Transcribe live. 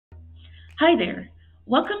Hi there.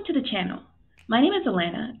 Welcome to the channel. My name is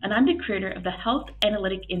Alana, and I'm the creator of the Health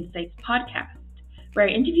Analytic Insights podcast, where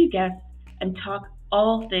I interview guests and talk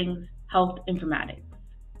all things health informatics.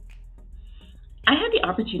 I had the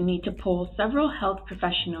opportunity to poll several health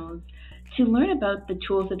professionals to learn about the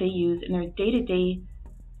tools that they use in their day-to-day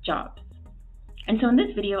jobs. And so in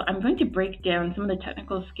this video, I'm going to break down some of the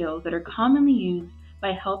technical skills that are commonly used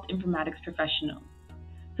by health informatics professionals.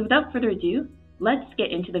 So without further ado, let's get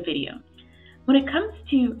into the video. When it comes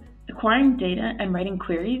to acquiring data and writing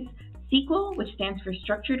queries, SQL, which stands for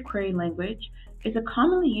Structured Query Language, is a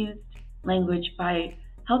commonly used language by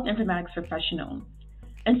health informatics professionals.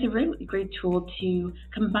 And it's a really great tool to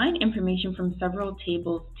combine information from several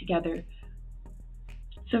tables together.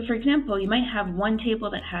 So for example, you might have one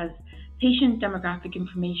table that has patient demographic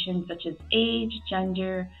information such as age,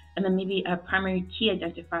 gender, and then maybe a primary key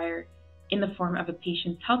identifier in the form of a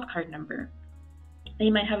patient's health card number. Then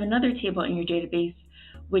you might have another table in your database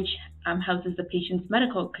which houses the patient's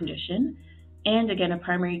medical condition, and again a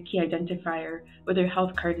primary key identifier with their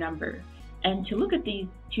health card number. And to look at these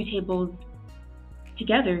two tables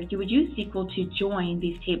together, you would use SQL to join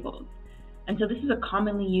these tables. And so this is a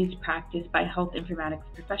commonly used practice by health informatics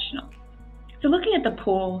professionals. So looking at the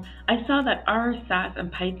poll, I saw that R, SAS,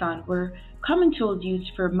 and Python were common tools used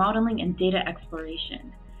for modeling and data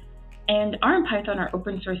exploration. And R and Python are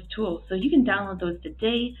open source tools, so you can download those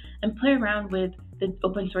today and play around with the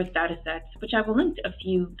open source data sets, which I will link to a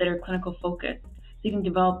few that are clinical focused, so you can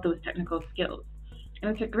develop those technical skills.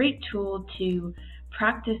 And it's a great tool to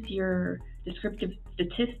practice your descriptive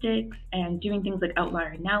statistics and doing things like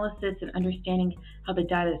outlier analysis and understanding how the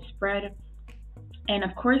data is spread. And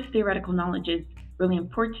of course, theoretical knowledge is really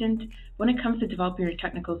important. When it comes to developing your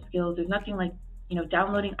technical skills, there's nothing like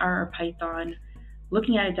downloading R or Python,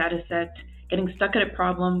 looking at a data set, getting stuck at a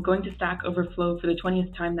problem, going to Stack Overflow for the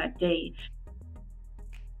 20th time that day.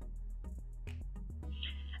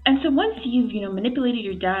 And so once you've manipulated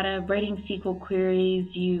your data, writing SQL queries,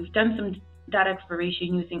 you've done some data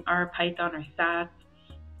exploration using R, Python, or SAS,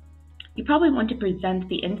 you probably want to present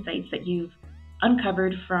the insights that you've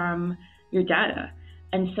uncovered from your data.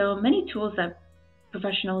 And so many tools that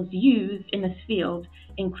professionals use in this field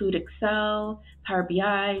include Excel, Power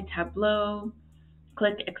BI, Tableau,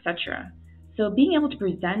 Click, etc. So being able to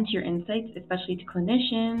present your insights, especially to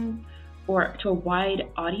clinicians or to a wide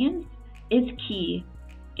audience, is key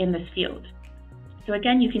in this field. So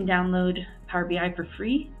again, you can download Power BI for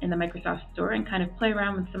free in the Microsoft Store and kind of play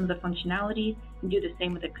around with some of the functionality and do the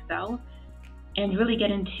same with Excel and really get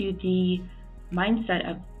into the mindset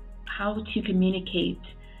of how to communicate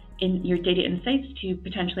in your data insights to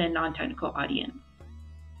potentially a non-technical audience.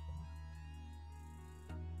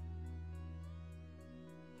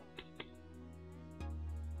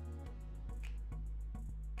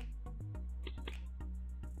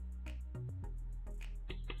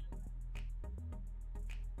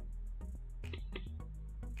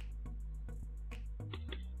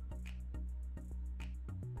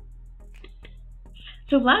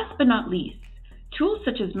 So last but not least, tools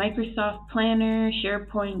such as Microsoft Planner,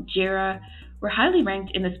 SharePoint, Jira were highly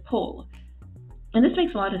ranked in this poll. And this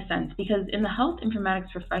makes a lot of sense because in the health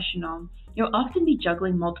informatics professional, you'll often be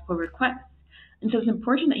juggling multiple requests. And so it's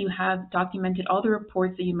important that you have documented all the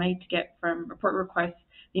reports that you might get from report requests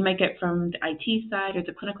that you might get from the IT side or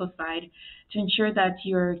the clinical side to ensure that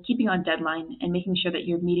you're keeping on deadline and making sure that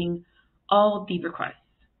you're meeting all the requests.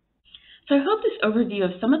 So I hope this overview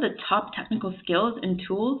of some of the top technical skills and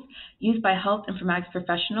tools used by health informatics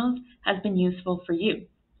professionals has been useful for you.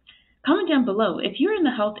 Comment down below, if you're in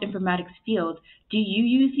the health informatics field, do you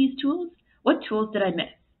use these tools? What tools did I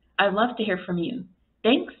miss? I'd love to hear from you.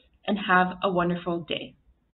 Thanks, and have a wonderful day.